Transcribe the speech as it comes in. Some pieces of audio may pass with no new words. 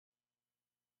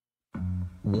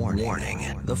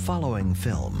Warning. The following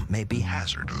film may be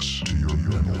hazardous to your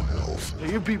mental health. Are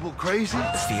you people crazy?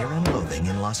 Fear and Loathing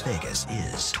in Las Vegas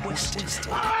is twisted.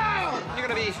 You're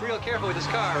gonna be real careful with this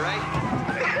car,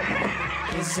 right?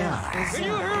 Bizarre. Can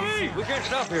you hear me? We can't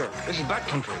stop here. This is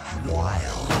backcountry.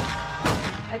 Wild.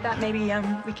 I thought maybe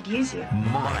we could use you.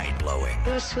 Mind-blowing.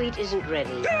 Your suite isn't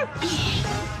ready.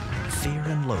 Fear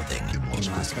and Loathing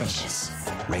in Las Vegas.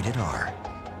 Rated R.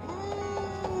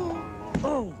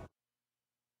 Oh.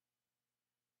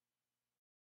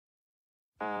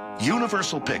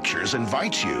 Universal Pictures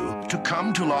invites you to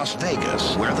come to Las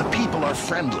Vegas, where the people are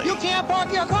friendly. You can't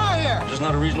park your car here! This is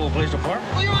not a reasonable place to park.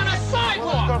 Well, you're on a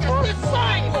sidewalk! It's the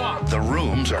sidewalk! The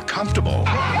rooms are comfortable,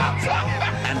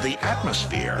 and the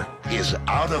atmosphere is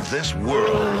out of this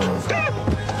world.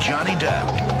 Johnny Depp,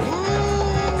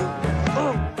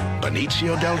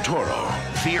 Benicio del Toro,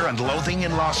 Fear and Loathing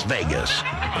in Las Vegas.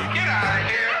 Get out of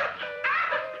here!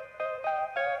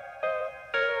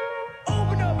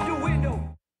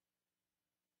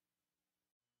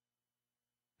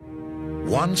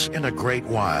 Once in a great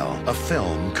while, a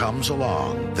film comes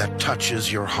along that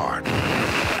touches your heart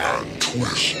and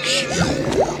twists your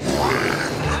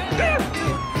brain.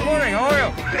 Good morning, how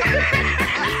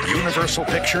are you? Universal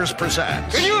Pictures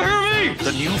presents Can you hear me?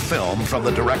 the new film from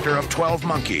the director of 12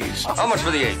 Monkeys, How much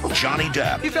for the 8? Johnny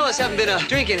Depp, You fellas haven't been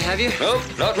drinking, have you? Nope,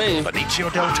 not me.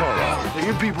 Benicio del Toro, Are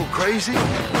you people crazy?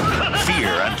 Fear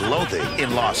and Loathing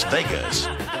in Las Vegas.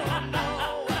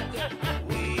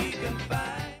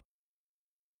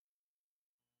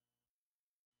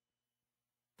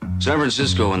 San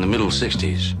Francisco in the middle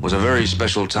 60s was a very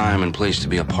special time and place to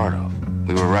be a part of.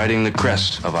 We were riding the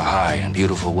crest of a high and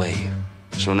beautiful wave.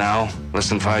 So now, less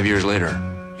than 5 years later,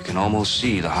 you can almost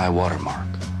see the high water mark.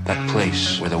 That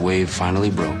place where the wave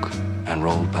finally broke and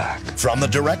rolled back. From the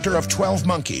director of 12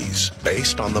 Monkeys,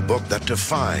 based on the book that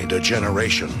defined a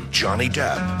generation, Johnny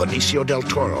Depp, Benicio del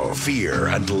Toro, Fear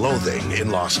and Loathing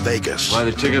in Las Vegas. Buy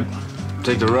the ticket,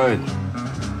 take the ride.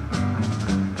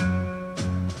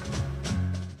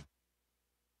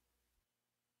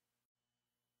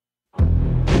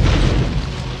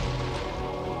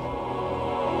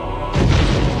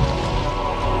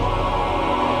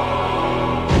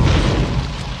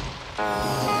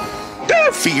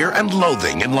 Fear and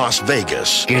Loathing in Las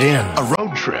Vegas. Get in. A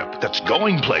road trip that's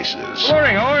going places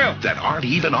Morning, how are you? that aren't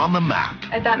even on the map.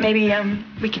 I thought maybe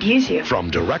we could use you. From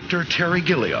director Terry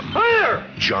Gilliam, Here!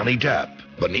 Johnny Depp,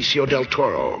 Benicio del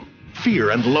Toro,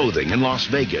 Fear and Loathing in Las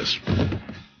Vegas.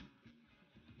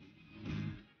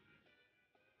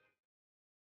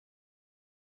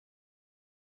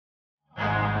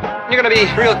 You're gonna be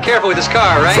real careful with this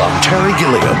car, right? From Terry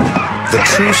Gilliam, the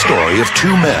true story of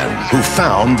two men who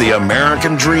found the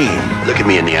American dream, Look at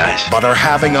me in the eyes. but are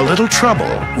having a little trouble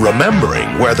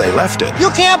remembering where they left it. You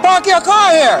can't park your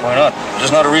car here! Why not? Is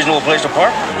this not a reasonable place to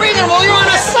park? Reasonable, you're on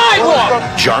a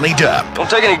sidewalk! Johnny Depp, Don't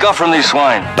take any guff from these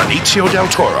swine. Benicio del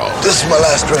Toro, This is my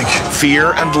last drink.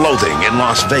 Fear and Loathing in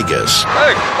Las Vegas.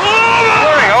 Hey! Good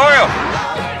morning, how are you?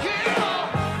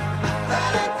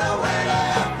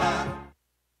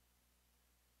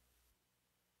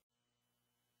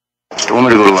 I want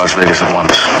me to go to Las Vegas at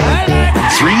once.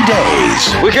 3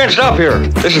 days, We can't stop here.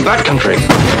 This is backcountry.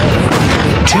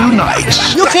 2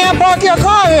 nights, You can't park your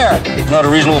car here! It's not a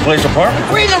reasonable place to park?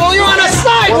 Reasonable, you're on a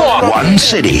sidewalk! 1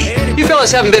 city. You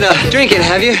fellas haven't been drinking,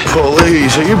 have you?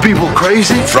 Police, are you people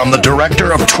crazy? From the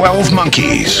director of 12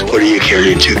 Monkeys, What are you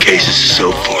carrying 2 cases of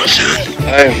soap for, son?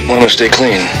 I want to stay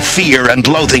clean. Fear and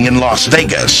Loathing in Las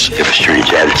Vegas. You have a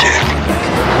strange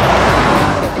attitude.